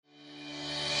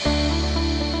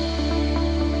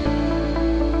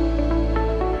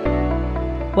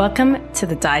Welcome to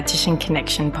the Dietitian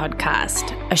Connection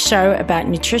podcast, a show about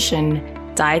nutrition,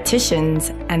 dietitians,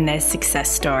 and their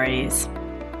success stories.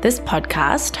 This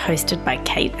podcast, hosted by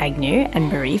Kate Agnew and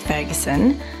Marie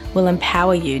Ferguson, will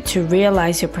empower you to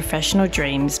realize your professional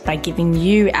dreams by giving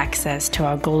you access to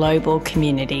our global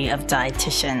community of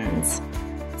dietitians.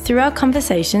 Through our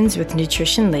conversations with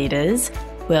nutrition leaders,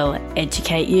 we'll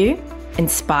educate you,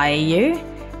 inspire you,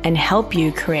 and help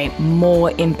you create more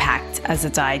impact as a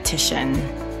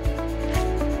dietitian.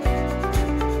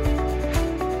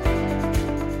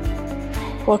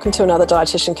 Welcome to another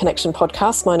Dietitian Connection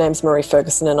podcast. My name's Marie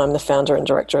Ferguson and I'm the founder and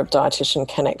director of Dietitian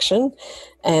Connection.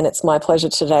 And it's my pleasure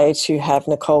today to have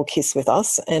Nicole Kiss with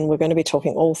us, and we're going to be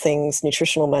talking all things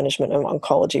nutritional management and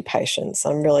oncology patients.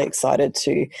 I'm really excited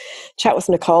to chat with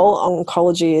Nicole.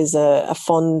 Oncology is a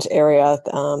fond area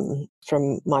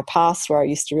from my past, where I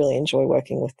used to really enjoy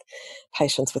working with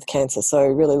patients with cancer. So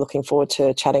really looking forward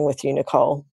to chatting with you,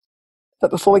 Nicole. But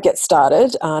before we get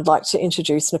started, I'd like to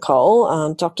introduce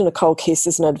Nicole. Dr. Nicole Kiss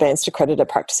is an advanced accredited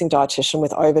practicing dietitian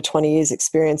with over 20 years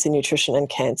experience in nutrition and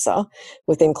cancer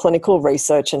within clinical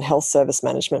research and health service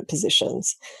management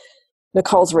positions.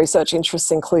 Nicole's research interests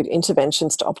include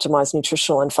interventions to optimize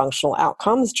nutritional and functional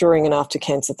outcomes during and after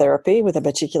cancer therapy, with a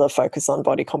particular focus on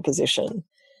body composition.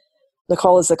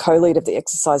 Nicole is the co-lead of the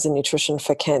Exercise and Nutrition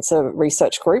for Cancer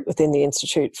Research Group within the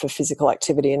Institute for Physical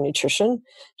Activity and Nutrition.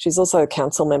 She's also a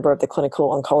council member of the Clinical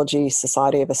Oncology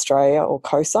Society of Australia, or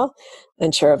COSA,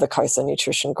 and chair of the COSA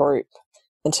Nutrition Group.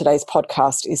 And today's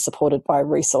podcast is supported by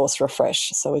Resource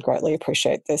Refresh, so we greatly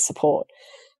appreciate their support.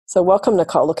 So welcome,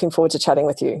 Nicole. Looking forward to chatting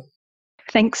with you.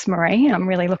 Thanks, Marie. I'm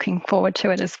really looking forward to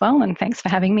it as well, and thanks for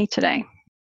having me today.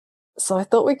 So I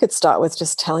thought we could start with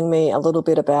just telling me a little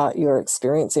bit about your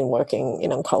experience in working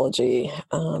in oncology.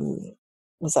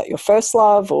 Was that your first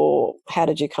love, or how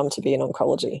did you come to be in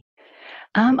oncology?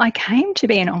 I came to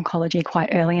be in oncology quite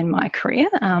early in my career.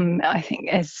 I think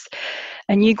as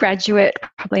a new graduate,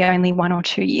 probably only 1 or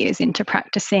 2 years into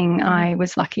practicing, I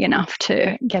was lucky enough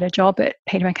to get a job at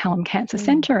Peter MacCallum Cancer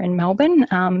Centre in Melbourne,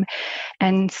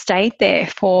 and stayed there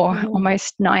for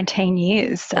almost 19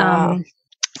 years. Wow.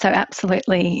 So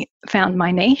absolutely found my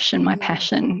niche and my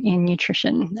passion in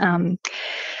nutrition.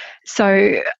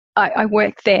 So I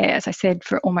worked there, as I said,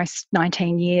 for almost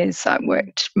 19 years. I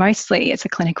worked mostly as a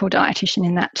clinical dietitian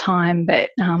in that time, but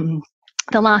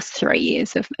the last 3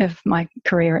 years of my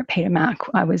career at Peter Mac,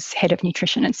 I was head of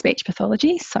nutrition and speech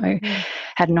pathology, so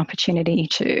had an opportunity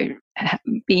to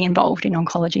be involved in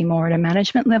oncology more at a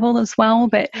management level as well.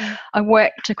 But I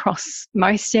worked across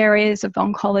most areas of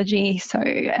oncology, so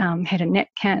head and neck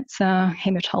cancer,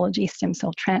 haematology, stem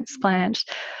cell transplant,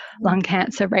 lung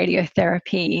cancer,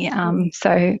 radiotherapy.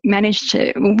 So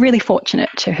really fortunate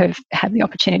to have had the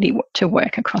opportunity to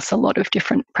work across a lot of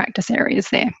different practice areas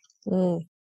there.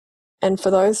 And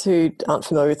for those who aren't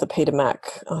familiar with the Peter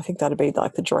Mac, I think that'd be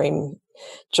like the dream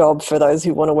job for those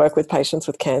who want to work with patients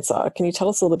with cancer. Can you tell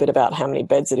us a little bit about how many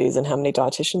beds it is and how many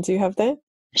dietitians you have there?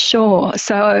 Sure.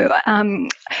 So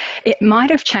it might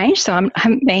have changed. So I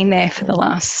haven't been there for the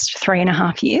last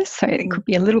 3.5 years, so it could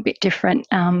be a little bit different.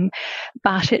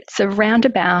 But it's around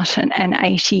about an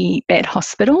 80-bed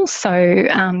hospital. So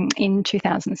in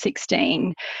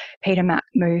 2016, Peter Mac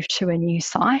moved to a new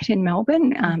site in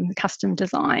Melbourne,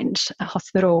 custom-designed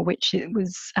hospital, which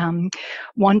was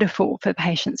wonderful for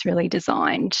patients, really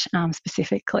designed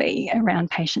specifically around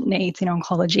patient needs in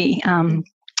oncology.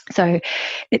 So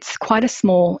it's quite a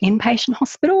small inpatient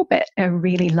hospital, but a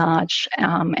really large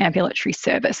ambulatory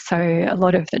service. So a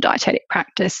lot of the dietetic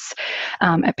practice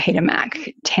at Peter Mac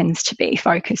tends to be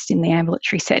focused in the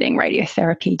ambulatory setting,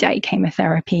 radiotherapy, day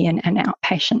chemotherapy, and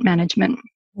outpatient management.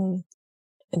 And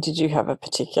did you have a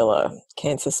particular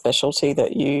cancer specialty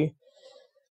that you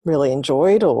really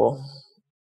enjoyed, or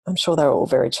I'm sure they were all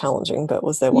very challenging, but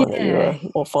was there one that you were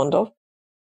more fond of?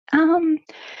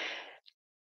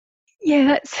 Yeah,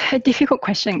 that's a difficult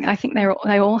question. I think they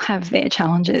all have their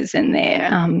challenges and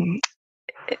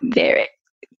their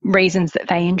reasons that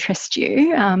they interest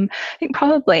you. I think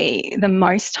probably the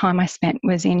most time I spent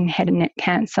was in head and neck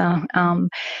cancer, and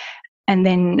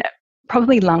then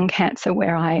probably lung cancer,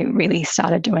 where I really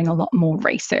started doing a lot more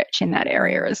research in that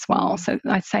area as well. So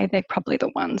I'd say they're probably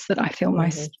the ones that I feel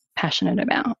most passionate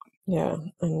about. Yeah,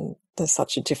 and there's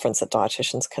such a difference that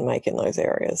dietitians can make in those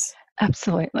areas.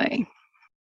 Absolutely.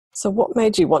 So what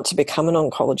made you want to become an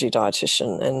oncology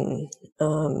dietitian,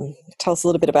 and tell us a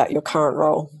little bit about your current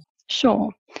role? Sure.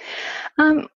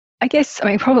 I guess, I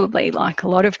mean, probably like a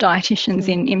lot of dietitians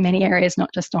in many areas,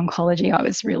 not just oncology, I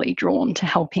was really drawn to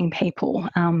helping people.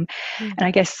 And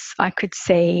I guess I could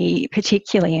see,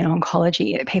 particularly in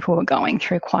oncology, that people were going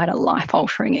through quite a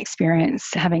life-altering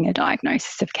experience having a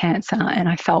diagnosis of cancer. And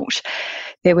I felt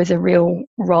there was a real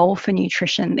role for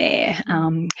nutrition there,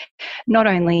 not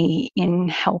only in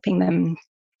helping them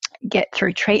get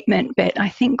through treatment, but I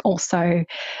think also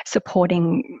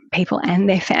supporting people and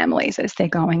their families as they're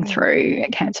going through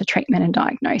cancer treatment and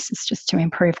diagnosis, just to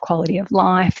improve quality of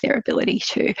life, their ability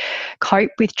to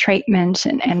cope with treatment,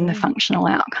 and the functional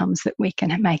outcomes that we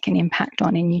can make an impact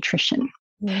on in nutrition.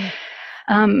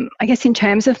 I guess in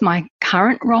terms of my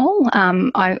current role,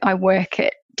 I work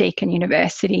at Deakin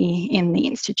University in the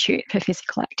Institute for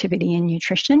Physical Activity and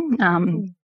Nutrition.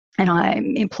 And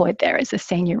I'm employed there as a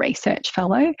senior research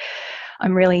fellow.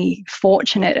 I'm really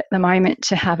fortunate at the moment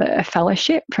to have a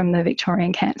fellowship from the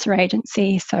Victorian Cancer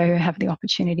Agency, so I have the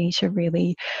opportunity to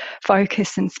really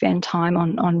focus and spend time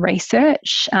on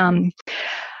research.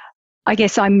 I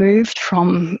guess I moved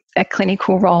from a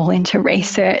clinical role into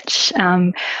research.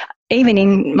 Even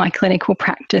in my clinical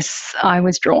practice, I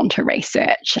was drawn to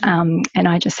research, and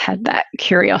I just had that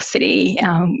curiosity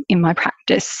in my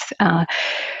practice,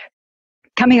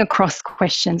 coming across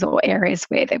questions or areas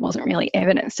where there wasn't really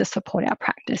evidence to support our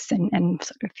practice, and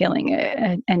sort of feeling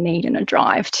a need and a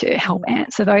drive to help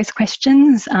answer those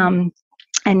questions.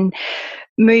 And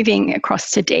moving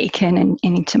across to Deakin and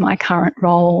into my current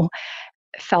role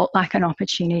felt like an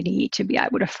opportunity to be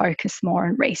able to focus more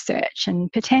on research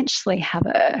and potentially have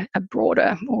a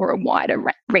broader or a wider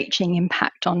reaching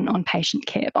impact on patient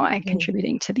care by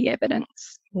contributing to the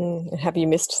evidence. Have you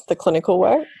missed the clinical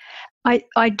work?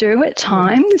 I do at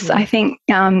times. I think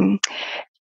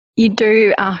you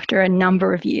do, after a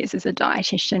number of years as a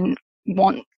dietitian,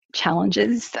 want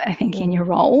challenges, I think, in your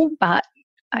role. But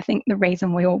I think the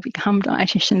reason we all become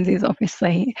dietitians is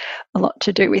obviously a lot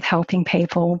to do with helping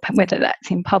people, whether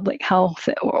that's in public health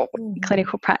or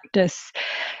clinical practice.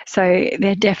 So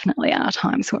there definitely are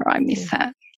times where I miss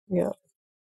that. Yeah.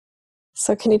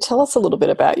 So can you tell us a little bit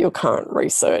about your current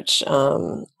research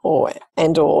or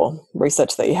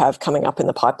research that you have coming up in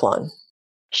the pipeline?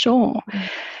 Sure.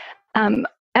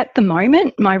 At the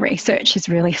moment, my research is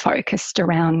really focused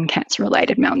around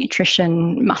cancer-related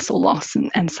malnutrition, muscle loss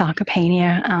and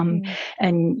sarcopenia.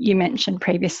 And you mentioned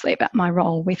previously about my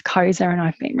role with COSA, and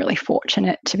I've been really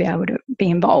fortunate to be able to be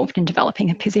involved in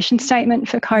developing a position statement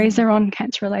for COSA on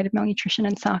cancer-related malnutrition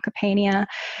and sarcopenia.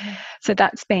 So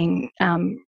that's been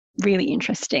really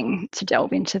interesting to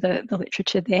delve into the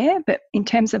literature there. But in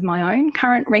terms of my own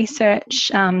current research,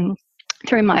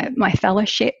 through my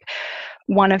fellowship,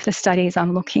 one of the studies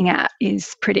I'm looking at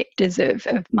is predictors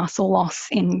of muscle loss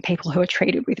in people who are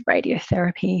treated with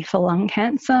radiotherapy for lung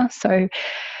cancer. So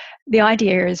the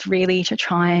idea is really to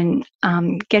try and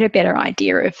get a better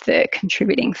idea of the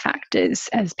contributing factors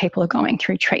as people are going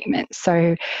through treatment.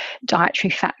 So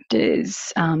dietary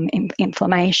factors,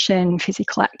 inflammation,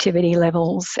 physical activity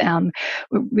levels.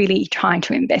 We're really trying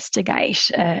to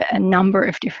investigate a number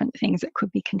of different things that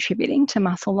could be contributing to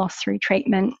muscle loss through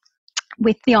treatment,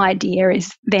 with the idea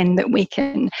is then that we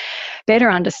can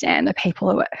better understand the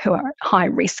people who are at high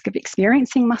risk of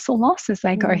experiencing muscle loss as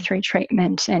they go through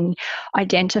treatment, and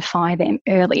identify them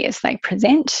early as they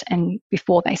present, and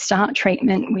before they start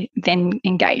treatment, we then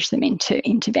engage them into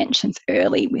interventions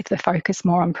early with the focus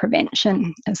more on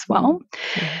prevention as well.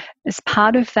 As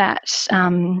part of that,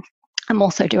 I'm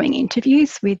also doing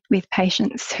interviews with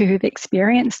patients who have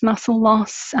experienced muscle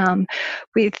loss,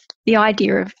 with the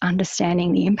idea of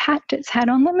understanding the impact it's had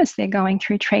on them as they're going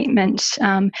through treatment,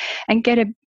 and get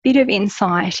a bit of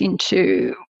insight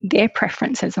into their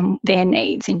preferences and their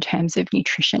needs in terms of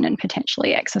nutrition and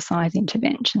potentially exercise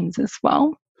interventions as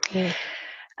well.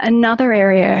 Another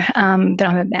area that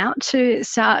I'm about to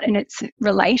start, and it's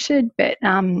related, but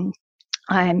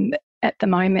I'm at the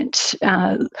moment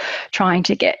trying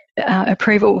to get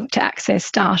approval to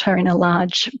access data in a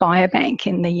large biobank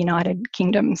in the United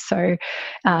Kingdom. So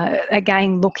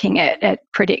again, looking at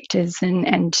predictors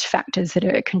and factors that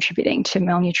are contributing to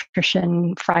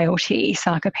malnutrition, frailty,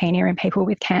 sarcopenia in people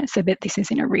with cancer, but this is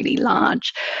in a really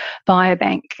large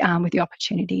biobank with the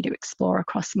opportunity to explore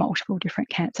across multiple different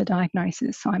cancer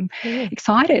diagnoses. So I'm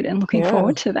excited and looking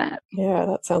forward to that. Yeah,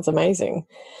 that sounds amazing.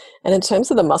 And in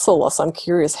terms of the muscle loss, I'm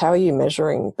curious, how are you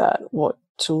measuring that? What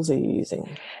tools are you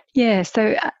using? Yeah,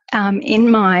 so in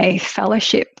my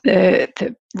fellowship,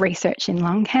 the research in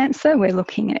lung cancer, we're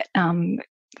looking at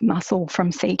muscle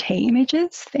from CT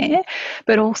images there,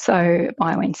 but also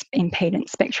bioimpedance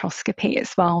spectroscopy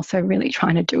as well. So really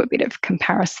trying to do a bit of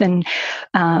comparison,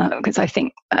 because I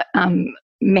think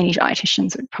many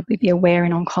dietitians would probably be aware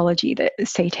in oncology that the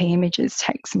CT images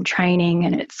take some training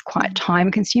and it's quite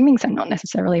time consuming, so not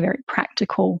necessarily very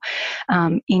practical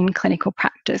in clinical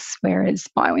practice, whereas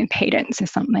bioimpedance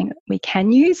is something that we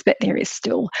can use, but there is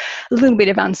still a little bit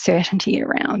of uncertainty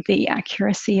around the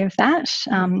accuracy of that.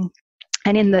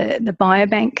 And in the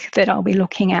biobank that I'll be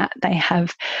looking at, they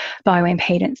have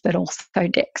bioimpedance, but also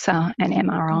DEXA and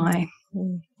MRI.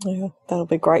 Yeah, that'll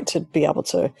be great to be able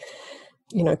to,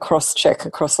 cross-check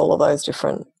across all of those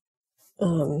different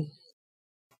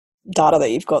data that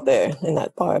you've got there in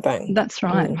that biobank. That's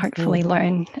right. Hopefully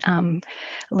learn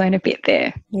a bit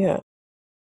there. Yeah.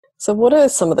 So what are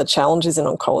some of the challenges in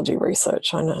oncology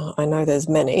research? I know there's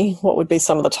many. What would be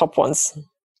some of the top ones?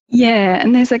 Yeah,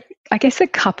 and there's I guess a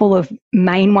couple of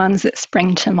main ones that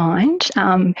spring to mind.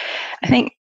 I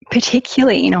think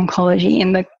particularly in oncology,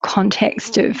 in the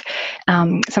context of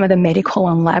some of the medical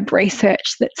and lab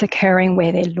research that's occurring,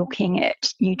 where they're looking at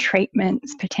new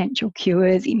treatments, potential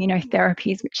cures,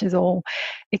 immunotherapies, which is all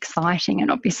exciting and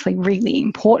obviously really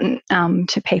important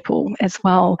to people as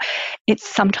well. It's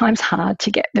sometimes hard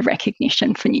to get the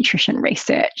recognition for nutrition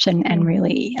research and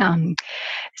really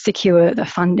secure the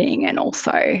funding and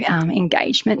also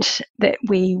engagement that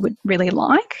we would really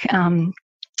like.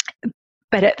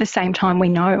 But at the same time, we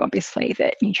know obviously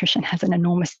that nutrition has an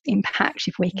enormous impact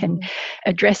if we can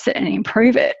address it and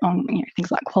improve it on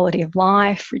things like quality of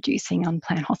life, reducing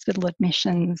unplanned hospital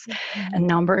admissions, a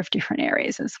number of different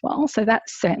areas as well. So that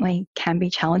certainly can be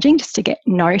challenging just to get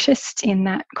noticed in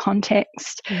that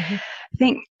context. I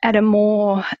think at a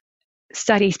more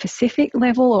study-specific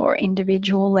level or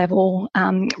individual level,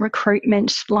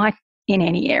 recruitment, like in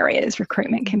any areas,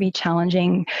 recruitment can be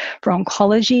challenging. For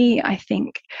oncology, I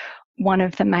think one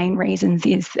of the main reasons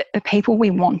is that the people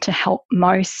we want to help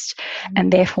most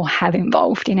and therefore have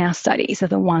involved in our studies are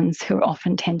the ones who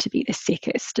often tend to be the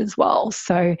sickest as well.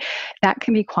 So that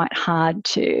can be quite hard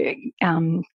to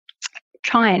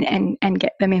try and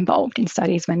get them involved in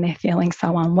studies when they're feeling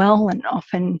so unwell, and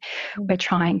often we're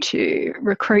trying to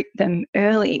recruit them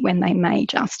early when they may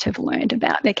just have learned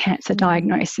about their cancer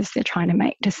diagnosis. They're trying to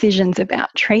make decisions about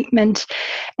treatment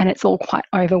and it's all quite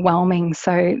overwhelming.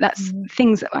 So that's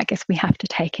things that I guess we have to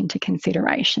take into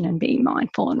consideration and be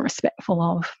mindful and respectful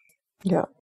of. Yeah.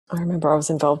 I remember I was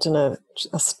involved in a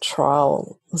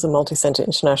trial. It was a multi-centre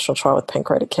international trial with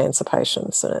pancreatic cancer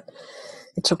patients, and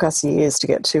it took us years to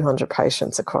get 200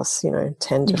 patients across,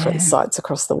 10 different sites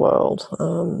across the world.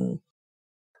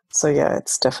 So, yeah,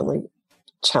 it's definitely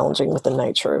challenging with the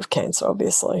nature of cancer,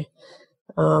 obviously.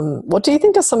 What do you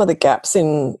think are some of the gaps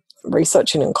in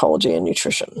research in oncology and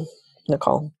nutrition,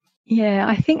 Nicole? Yeah,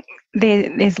 I think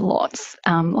there's lots.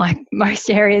 Like most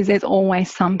areas, there's always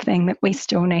something that we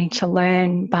still need to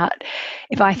learn. But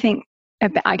if I think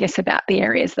about the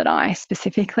areas that I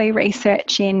specifically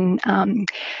research in,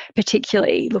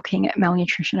 particularly looking at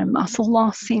malnutrition and muscle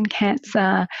loss in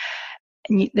cancer,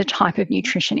 the type of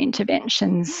nutrition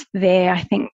interventions there, I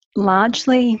think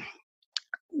largely,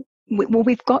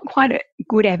 we've got quite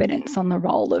good evidence on the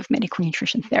role of medical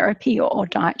nutrition therapy or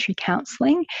dietary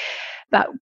counselling, but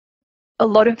a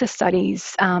lot of the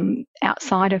studies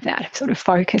outside of that have sort of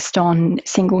focused on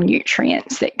single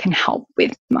nutrients that can help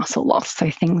with muscle loss.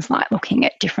 So things like looking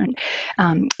at different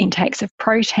intakes of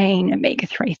protein,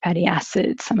 omega-3 fatty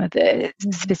acids, some of the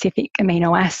specific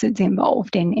amino acids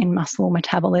involved in muscle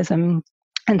metabolism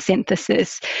and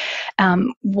synthesis.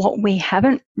 What we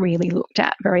haven't really looked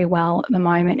at very well at the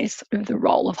moment is sort of the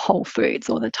role of whole foods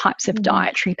or the types of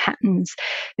dietary patterns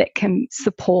that can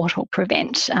support or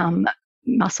prevent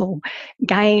muscle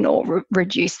gain or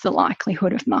reduce the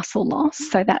likelihood of muscle loss.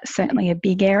 So that's certainly a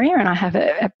big area, and I have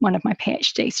one of my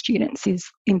PhD students is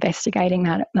investigating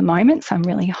that at the moment, so I'm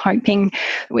really hoping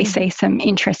we see some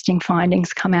interesting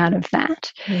findings come out of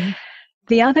that.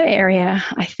 The other area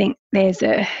I think there's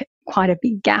quite a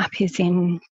big gap is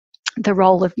in the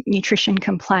role of nutrition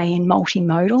can play in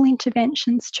multimodal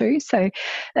interventions too. So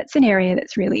that's an area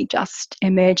that's really just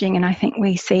emerging, and I think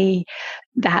we see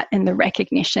that in the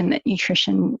recognition that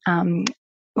nutrition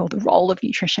or the role of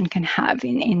nutrition can have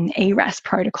in ERAS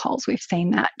protocols. We've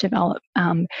seen that develop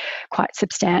quite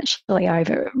substantially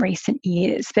over recent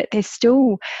years, but there's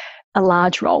still a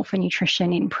large role for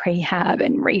nutrition in prehab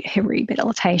and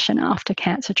rehabilitation after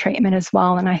cancer treatment as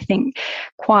well. And I think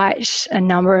quite a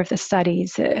number of the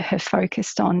studies have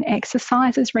focused on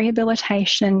exercise as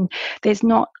rehabilitation. There's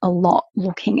not a lot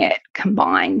looking at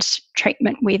combined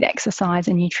treatment with exercise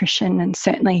and nutrition. And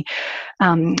certainly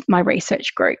my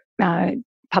research group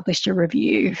published a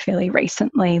review fairly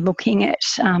recently looking at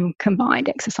combined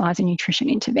exercise and nutrition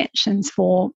interventions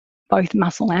for both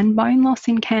muscle and bone loss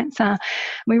in cancer.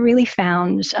 We really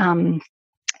found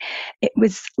it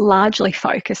was largely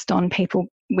focused on people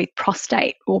with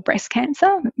prostate or breast cancer,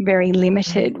 very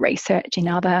limited research in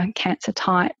other cancer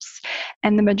types.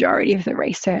 And the majority of the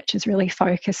research is really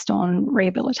focused on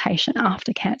rehabilitation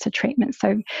after cancer treatment.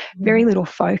 So very little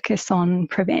focus on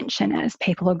prevention as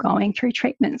people are going through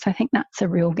treatment. So I think that's a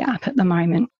real gap at the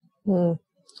moment.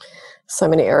 So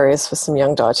many areas for some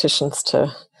young dietitians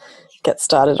to get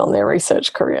started on their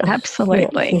research career.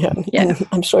 Absolutely. Yeah.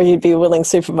 I'm sure you'd be a willing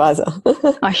supervisor.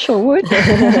 I sure would.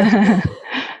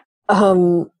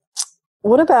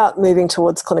 What about moving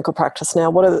towards clinical practice now?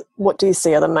 What do you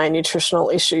see are the main nutritional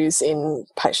issues in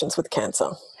patients with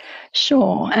cancer?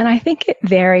 Sure. And I think it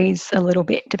varies a little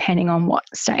bit depending on what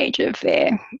stage of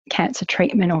their cancer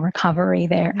treatment or recovery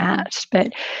they're at.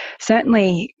 But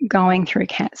certainly going through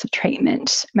cancer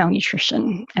treatment,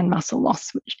 malnutrition and muscle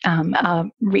loss are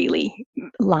really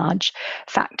large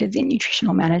factors in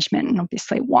nutritional management, and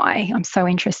obviously why I'm so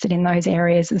interested in those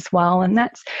areas as well. And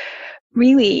that's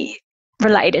really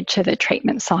related to the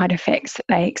treatment side effects that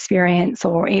they experience,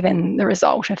 or even the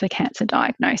result of the cancer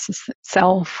diagnosis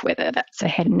itself, whether that's a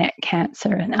head and neck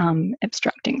cancer and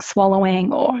obstructing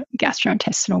swallowing, or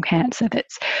gastrointestinal cancer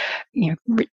that's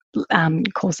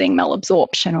causing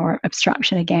malabsorption or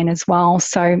obstruction again as well.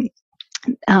 So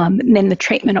then the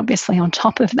treatment obviously on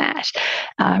top of that,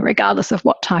 regardless of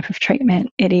what type of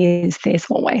treatment it is, there's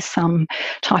always some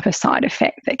type of side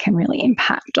effect that can really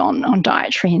impact on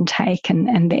dietary intake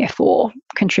and therefore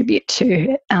contribute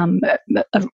to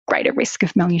a greater risk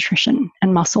of malnutrition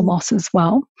and muscle loss as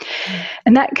well.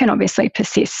 And that can obviously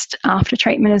persist after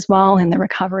treatment as well in the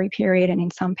recovery period, and in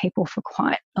some people for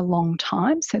quite a long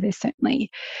time. So there's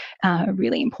certainly a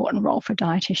really important role for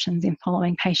dietitians in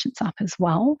following patients up as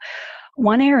well.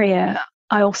 One area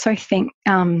I also think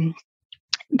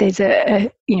there's a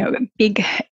big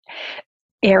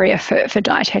area for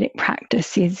dietetic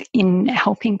practice is in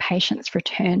helping patients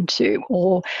return to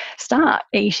or start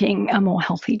eating a more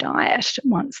healthy diet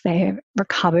once they're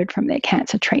recovered from their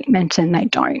cancer treatment and they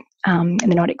don't and they're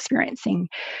not experiencing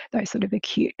those sort of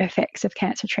acute effects of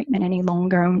cancer treatment any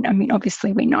longer. And I mean,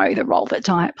 obviously we know the role that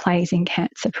diet plays in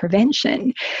cancer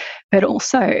prevention, but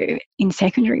also in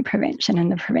secondary prevention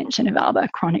and the prevention of other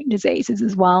chronic diseases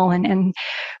as well. And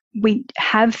we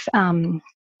have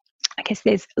I guess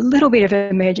there's a little bit of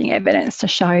emerging evidence to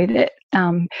show that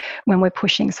when we're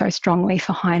pushing so strongly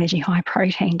for high energy, high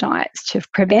protein diets to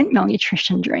prevent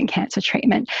malnutrition during cancer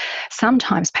treatment,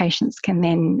 sometimes patients can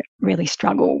then really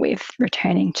struggle with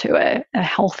returning to a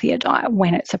healthier diet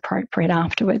when it's appropriate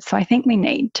afterwards. So I think we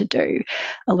need to do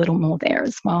a little more there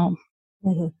as well.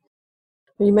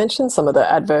 Mm-hmm. You mentioned some of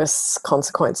the adverse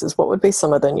consequences. What would be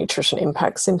some of the nutrition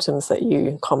impact symptoms that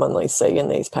you commonly see in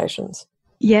these patients?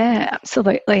 Yeah,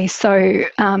 absolutely. So,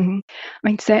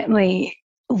 certainly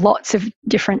lots of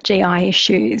different GI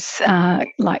issues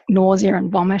like nausea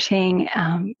and vomiting,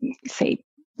 see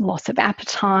loss of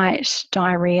appetite,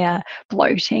 diarrhea,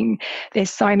 bloating.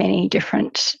 There's so many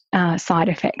different side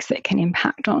effects that can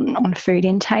impact on food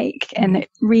intake, and it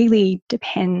really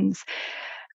depends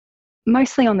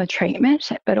mostly on the treatment,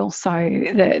 but also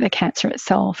the cancer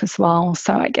itself as well.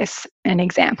 So I guess an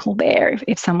example there,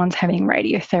 if someone's having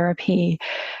radiotherapy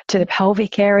to the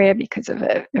pelvic area because of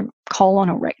a colon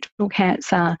or rectal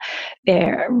cancer,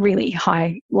 they're really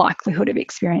high likelihood of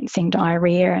experiencing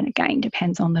diarrhea, and again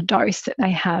depends on the dose that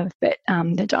they have, but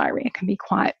the diarrhea can be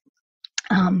quite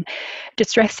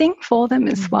distressing for them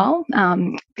as well.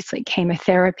 Obviously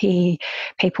chemotherapy,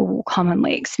 people will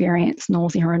commonly experience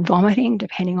nausea and vomiting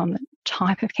depending on the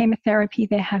type of chemotherapy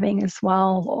they're having as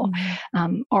well,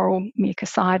 or oral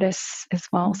mucositis as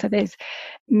well. So there's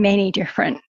many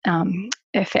different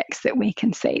effects that we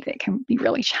can see that can be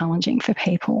really challenging for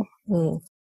people.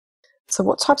 So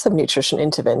what types of nutrition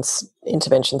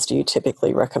interventions do you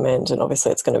typically recommend? And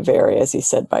obviously it's going to vary, as you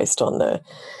said, based on the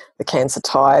cancer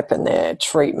type and their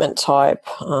treatment type,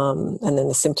 and then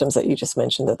the symptoms that you just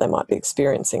mentioned that they might be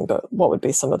experiencing. But what would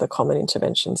be some of the common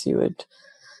interventions you would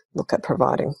look at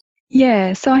providing?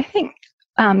 Yeah, so I think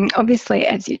obviously,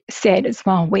 as you said as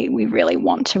well, we really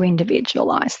want to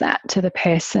individualise that to the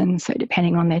person. So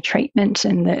depending on their treatment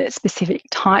and the specific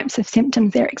types of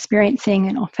symptoms they're experiencing,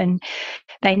 and often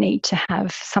they need to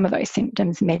have some of those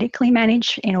symptoms medically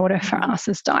managed in order for us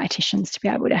as dietitians to be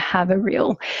able to have a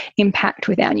real impact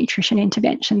with our nutrition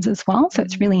interventions as well. So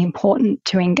it's really important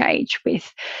to engage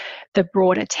with the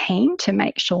broader team to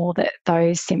make sure that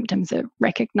those symptoms are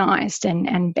recognised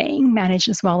and being managed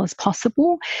as well as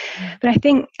possible. But I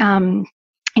think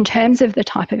in terms of the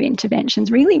type of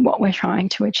interventions, really what we're trying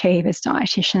to achieve as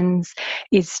dietitians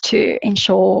is to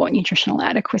ensure nutritional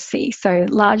adequacy. So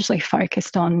largely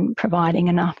focused on providing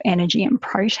enough energy and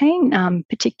protein,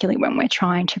 particularly when we're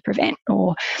trying to prevent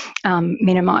or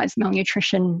minimise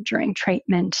malnutrition during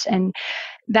treatment. And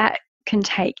that can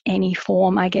take any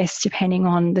form, I guess, depending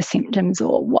on the symptoms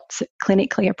or what's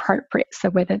clinically appropriate. So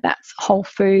whether that's whole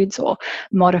foods or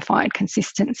modified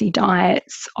consistency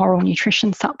diets, oral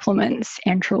nutrition supplements,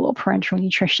 enteral or parenteral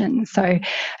nutrition. So I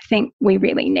think we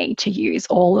really need to use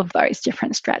all of those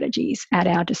different strategies at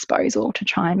our disposal to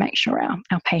try and make sure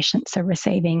our patients are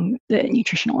receiving the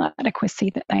nutritional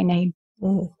adequacy that they need.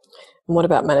 And what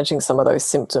about managing some of those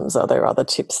symptoms? Are there other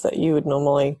tips that you would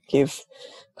normally give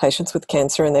patients with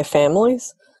cancer and their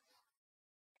families?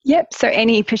 Yep. So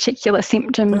any particular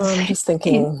symptoms? I'm just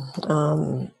thinking,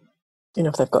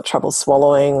 if they've got trouble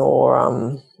swallowing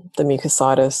or the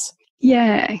mucositis.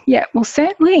 Yeah. Well,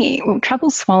 certainly,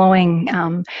 trouble swallowing,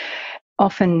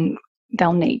 often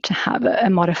they'll need to have a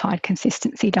modified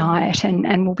consistency diet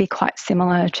and will be quite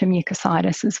similar to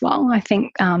mucositis as well. I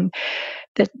think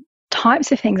the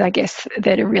types of things, I guess,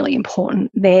 that are really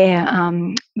important there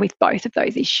with both of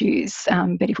those issues.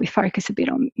 But if we focus a bit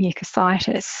on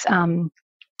mucositis,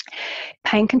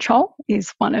 pain control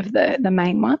is one of the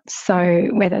main ones. So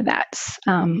whether that's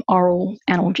oral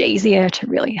analgesia to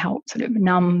really help sort of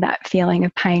numb that feeling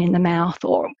of pain in the mouth,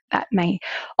 or that may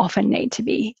often need to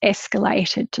be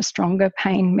escalated to stronger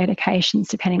pain medications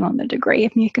depending on the degree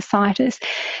of mucositis.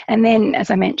 And then,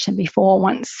 as I mentioned before,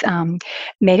 once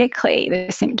medically the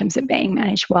symptoms are being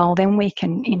managed well, then we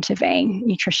can intervene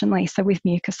nutritionally. So with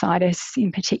mucositis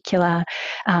in particular,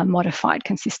 modified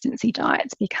consistency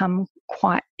diets become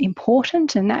quite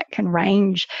important, and that can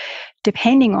range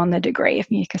depending on the degree of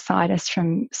mucositis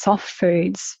from soft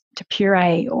foods to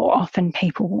puree, or often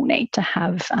people will need to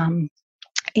have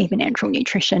even enteral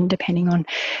nutrition depending on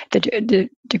the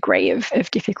degree of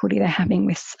difficulty they're having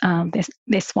with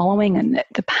their swallowing and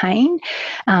the pain.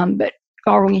 But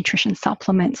oral nutrition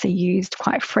supplements are used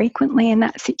quite frequently in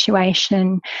that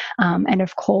situation. And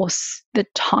of course, the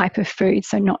type of food,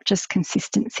 so not just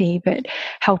consistency, but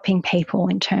helping people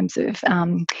in terms of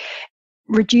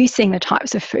reducing the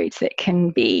types of foods that can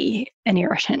be an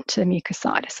irritant to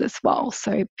mucositis as well.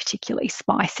 So particularly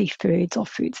spicy foods or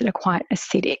foods that are quite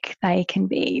acidic, they can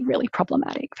be really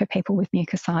problematic for people with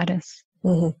mucositis.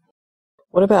 Mm-hmm.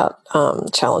 What about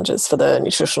challenges for the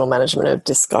nutritional management of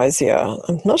dysgeusia?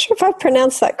 I'm not sure if I've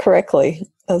pronounced that correctly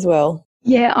as well.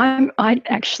 Yeah, I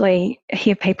actually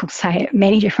hear people say it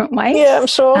many different ways. Yeah, I'm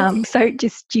sure. So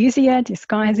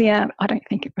dysgeusia, I don't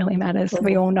think it really matters. Mm-hmm.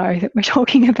 We all know that we're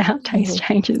talking about taste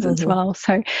changes as well.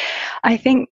 So I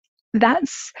think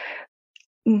that's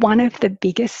one of the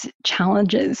biggest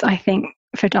challenges, I think,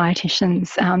 for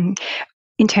dietitians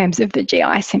in terms of the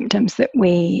GI symptoms that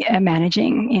we are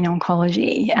managing in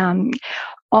oncology.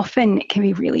 Often it can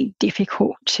be really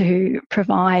difficult to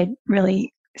provide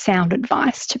really sound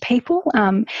advice to people,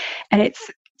 and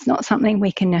it's not something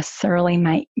we can necessarily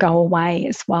make go away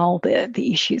as well,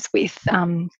 the issues with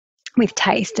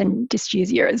taste and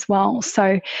dysgeusia as well.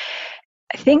 So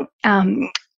I think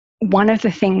one of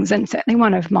the things, and certainly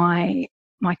one of my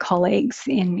colleagues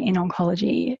in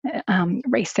oncology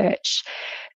research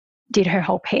did her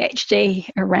whole PhD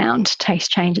around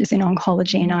taste changes in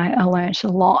oncology, and I learned a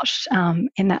lot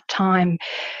in that time,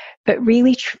 but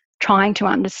really trying to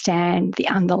understand the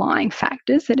underlying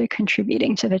factors that are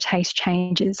contributing to the taste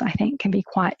changes, I think, can be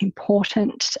quite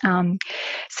important.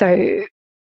 So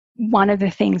one of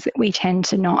the things that we tend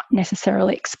to not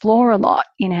necessarily explore a lot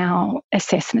in our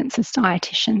assessments as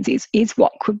dietitians is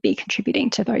what could be contributing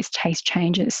to those taste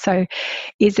changes. So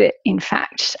is it, in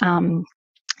fact,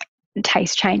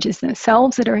 taste changes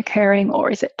themselves that are occurring,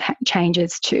 or is it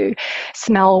changes to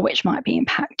smell which might be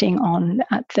impacting on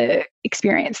the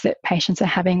experience that patients are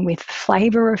having with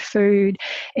flavour of food?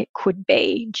 It could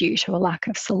be due to a lack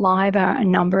of saliva, a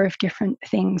number of different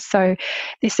things. So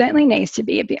there certainly needs to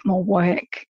be a bit more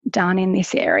work done in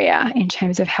this area in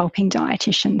terms of helping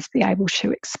dietitians be able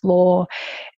to explore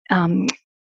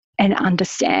and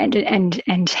understand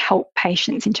and help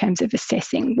patients in terms of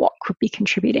assessing what could be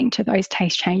contributing to those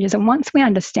taste changes. And once we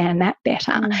understand that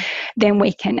better, then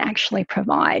we can actually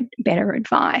provide better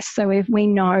advice. So if we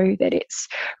know that it's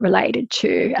related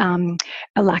to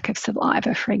a lack of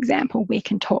saliva, for example, we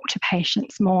can talk to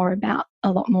patients more about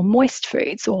a lot more moist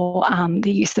foods, or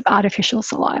the use of artificial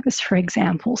salivas, for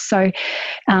example. So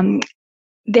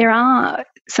there are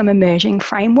some emerging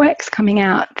frameworks coming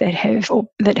out that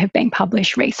have been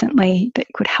published recently that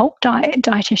could help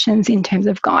dietitians in terms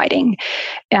of guiding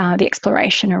the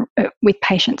exploration with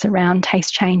patients around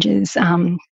taste changes.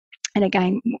 And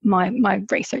again, my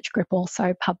research group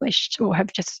also published, or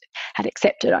have just had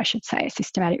accepted, I should say, a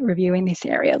systematic review in this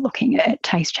area looking at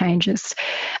taste changes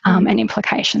and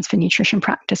implications for nutrition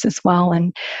practice as well.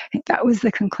 And I think that was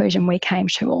the conclusion we came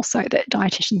to also, that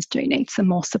dietitians do need some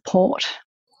more support.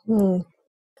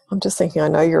 I'm just thinking, I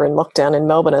know you're in lockdown in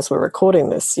Melbourne as we're recording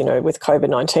this, with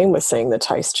COVID-19 we're seeing the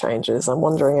taste changes. I'm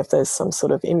wondering if there's some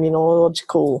sort of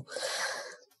immunological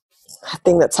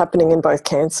thing that's happening in both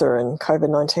cancer and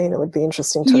COVID-19. It would be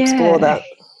interesting to explore that.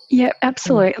 Yeah,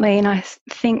 absolutely. And I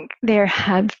think there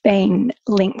have been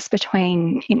links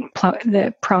between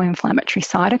the pro-inflammatory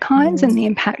cytokines and the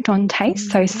impact on taste.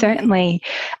 So certainly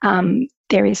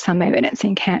there is some evidence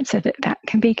in cancer that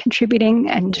can be contributing,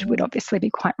 and would obviously be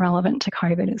quite relevant to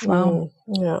COVID as well.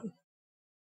 Yeah.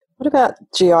 What about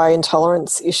GI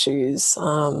intolerance issues?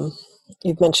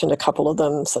 You've mentioned a couple of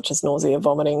them, such as nausea,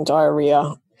 vomiting,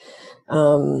 diarrhea.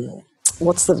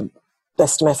 What's the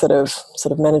best method of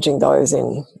sort of managing those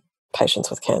in patients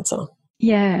with cancer?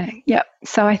 Yeah.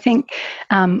 So I think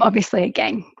obviously,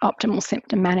 again, optimal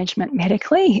symptom management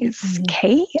medically is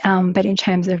key, but in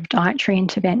terms of dietary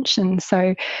intervention,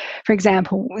 so for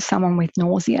example, with someone with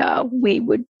nausea, we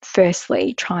would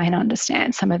firstly try and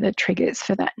understand some of the triggers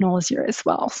for that nausea as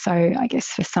well. So I guess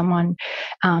for someone,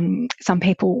 some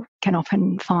people can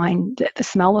often find that the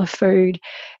smell of food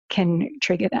can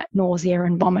trigger that nausea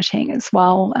and vomiting as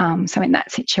well. So in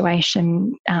that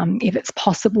situation, if it's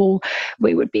possible,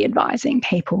 we would be advising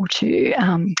people to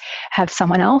have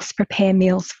someone else prepare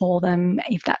meals for them.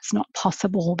 If that's not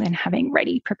possible, then having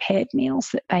ready prepared meals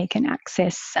that they can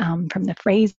access from the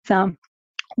freezer,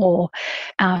 or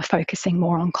focusing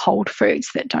more on cold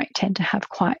foods that don't tend to have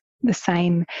quite the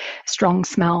same strong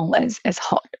smell as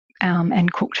hot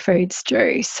and cooked foods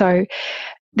do. So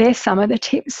there's some of the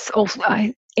tips.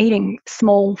 Also, eating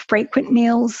small, frequent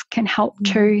meals can help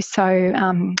too. So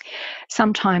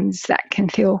sometimes that can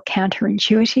feel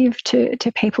counterintuitive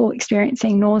to people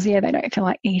experiencing nausea. They don't feel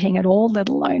like eating at all, let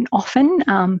alone often.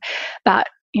 But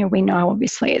we know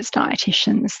obviously as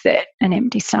dietitians that an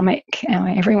empty stomach,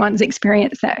 everyone's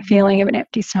experienced that feeling of an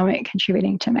empty stomach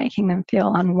contributing to making them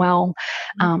feel unwell.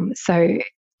 So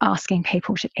asking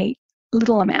people to eat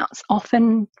little amounts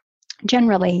often.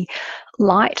 Generally,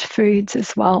 light foods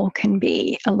as well can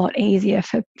be a lot easier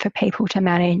for people to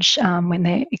manage when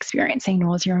they're experiencing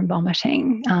nausea and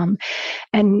vomiting.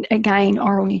 And again,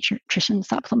 oral nutrition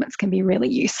supplements can be really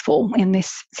useful in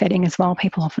this setting as well.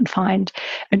 People often find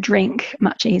a drink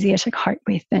much easier to cope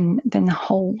with than a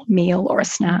whole meal or a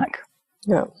snack.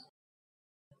 Yeah.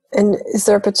 And is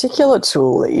there a particular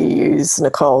tool that you use,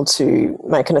 Nicole, to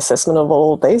make an assessment of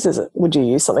all of these? Would you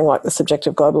use something like the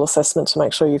Subjective Global Assessment to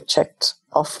make sure you've checked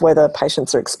off whether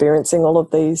patients are experiencing all of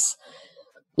these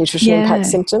nutrition impact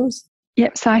symptoms?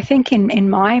 Yep. So I think in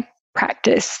my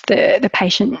practice, the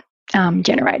patient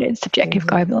generated Subjective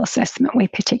Global Assessment we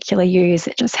particularly use,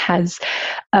 it just has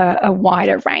a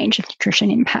wider range of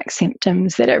nutrition impact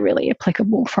symptoms that are really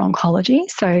applicable for oncology.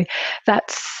 So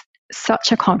that's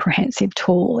such a comprehensive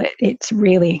tool. It's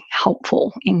really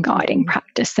helpful in guiding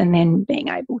practice and then being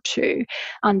able to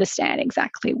understand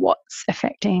exactly what's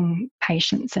affecting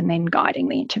patients and then guiding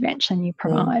the intervention you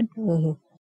provide.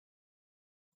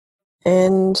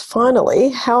 And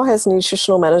finally, how has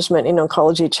nutritional management in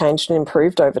oncology changed and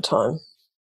improved over time?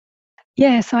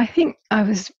 Yeah, so I think I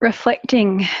was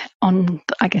reflecting on,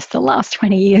 I guess, the last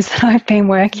 20 years that I've been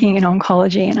working in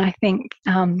oncology, and I think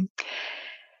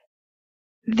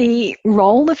the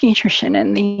role of nutrition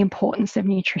and the importance of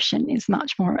nutrition is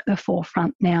much more at the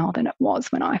forefront now than it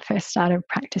was when I first started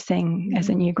practicing as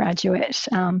a new graduate.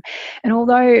 And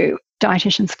although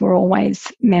dietitians were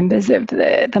always members of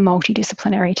the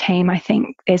multidisciplinary team, I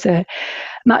think there's a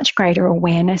much greater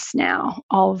awareness now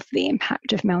of the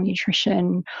impact of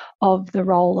malnutrition, of the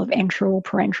role of enteral,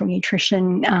 parenteral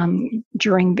nutrition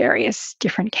during various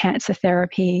different cancer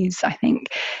therapies. I think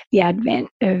the advent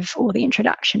of, or the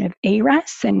introduction of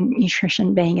ERAS and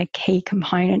nutrition being a key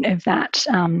component of that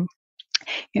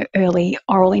early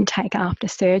oral intake after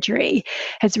surgery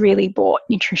has really brought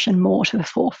nutrition more to the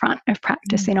forefront of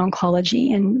practice in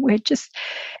oncology, and we're just,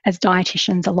 as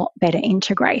dietitians, a lot better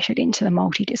integrated into the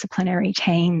multidisciplinary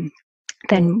team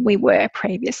than we were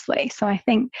previously. So I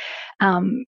think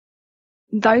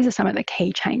those are some of the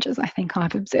key changes I think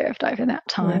I've observed over that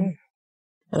time.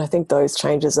 And I think those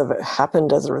changes have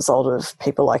happened as a result of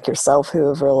people like yourself who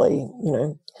have really,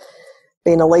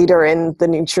 been a leader in the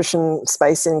nutrition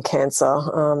space in cancer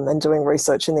and doing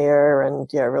research in the area, and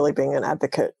really being an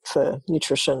advocate for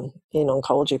nutrition in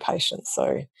oncology patients.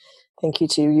 So thank you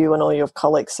to you and all your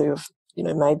colleagues who have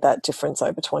made that difference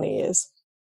over 20 years.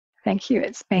 Thank you.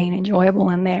 It's been enjoyable,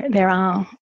 and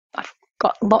I've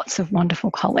got lots of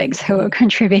wonderful colleagues who are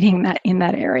contributing in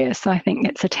that area. So I think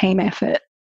it's a team effort.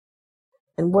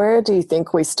 And where do you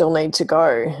think we still need to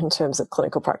go in terms of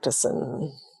clinical practice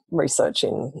and research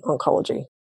in oncology?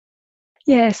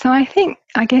 Yeah, so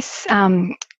I guess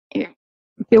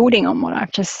building on what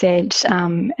I've just said,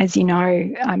 as you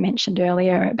know, I mentioned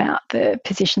earlier about the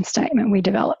position statement we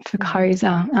developed for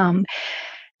COSA. And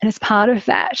as part of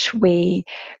that, we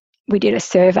did a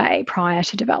survey prior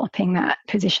to developing that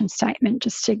position statement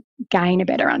just to gain a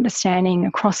better understanding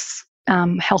across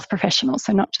health professionals,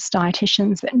 so not just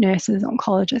dietitians, but nurses,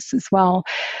 oncologists as well,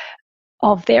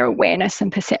 of their awareness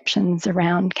and perceptions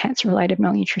around cancer-related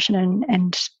malnutrition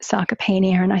and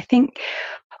sarcopenia. And I think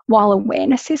while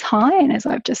awareness is high, and as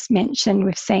I've just mentioned,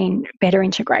 we've seen better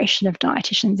integration of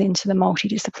dietitians into the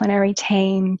multidisciplinary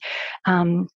team,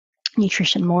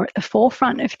 nutrition more at the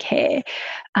forefront of care,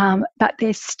 but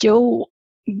there's still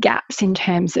gaps in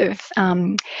terms of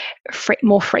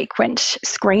more frequent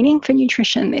screening for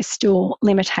nutrition. There's still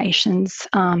limitations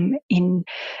in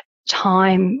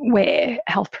time where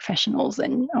health professionals,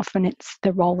 and often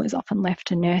the role is often left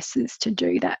to nurses to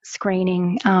do that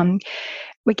screening.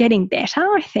 We're getting better,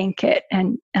 I think,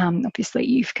 and obviously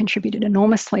you've contributed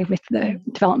enormously with the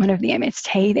development of the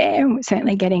MST there. We're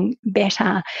certainly getting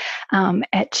better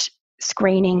at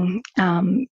screening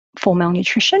for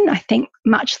malnutrition. I think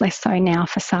much less so now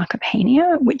for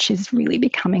sarcopenia, which is really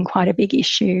becoming quite a big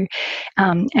issue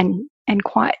and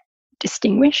quite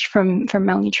distinguished from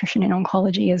malnutrition in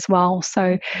oncology as well.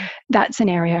 So that's an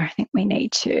area I think we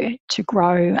need to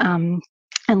grow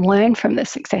and learn from the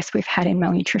success we've had in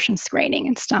malnutrition screening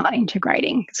and start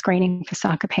integrating screening for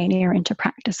sarcopenia into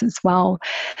practice as well.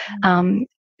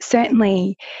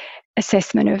 Certainly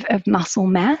assessment of muscle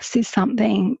mass is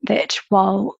something that,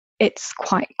 while it's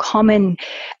quite common,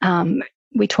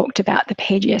 we talked about the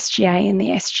PGSGA and the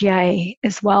SGA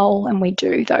as well, and we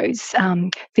do those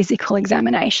physical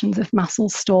examinations of muscle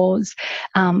stores.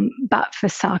 But for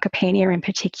sarcopenia in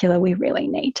particular, we really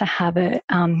need to have an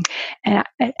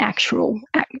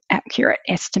accurate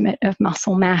estimate of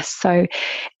muscle mass. So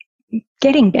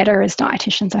getting better as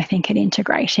dietitians, I think, at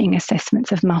integrating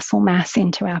assessments of muscle mass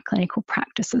into our clinical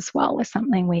practice as well is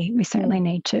something we certainly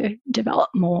need to develop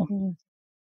more.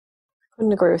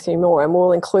 Couldn't agree with you more, and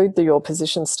we'll include your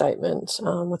position statement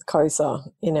with COSA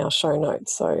in our show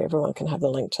notes so everyone can have the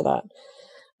link to that.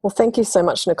 Well, thank you so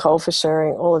much, Nicole, for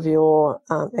sharing all of your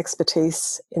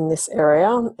expertise in this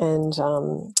area, and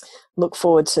look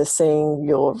forward to seeing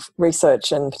your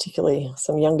research, and particularly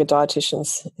some younger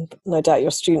dietitians, no doubt your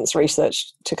students'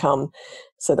 research to come,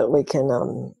 so that we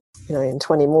can, in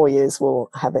 20 more years, we'll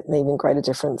have an even greater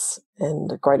difference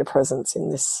and a greater presence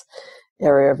in this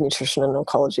area of nutrition and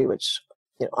oncology, which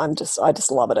I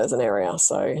just love it as an area.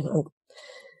 So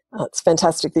it's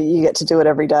fantastic that you get to do it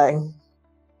every day.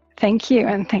 Thank you,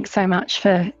 and thanks so much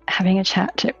for having a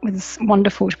chat. It was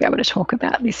wonderful to be able to talk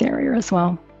about this area as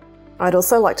well. I'd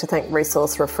also like to thank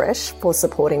Resource Refresh for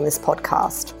supporting this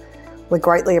podcast. We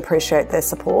greatly appreciate their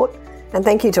support, and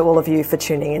thank you to all of you for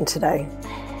tuning in today.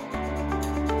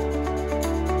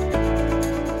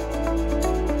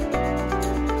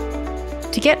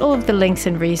 To get all of the links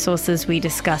and resources we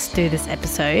discussed through this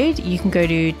episode, you can go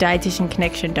to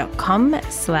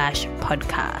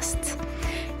dietitianconnection.com/podcasts.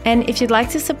 And if you'd like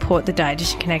to support the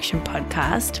Dietitian Connection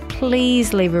podcast,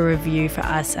 please leave a review for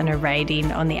us and a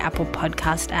rating on the Apple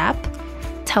Podcast app.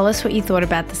 Tell us what you thought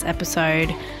about this episode,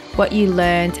 what you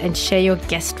learned, and share your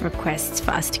guest requests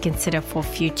for us to consider for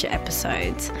future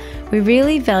episodes. We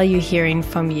really value hearing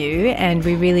from you, and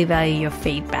we really value your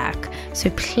feedback. So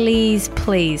please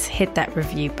hit that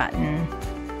review button.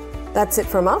 That's it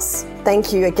from us.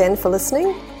 Thank you again for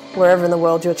listening, wherever in the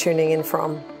world you're tuning in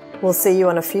from. We'll see you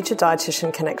on a future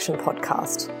Dietitian Connection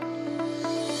podcast.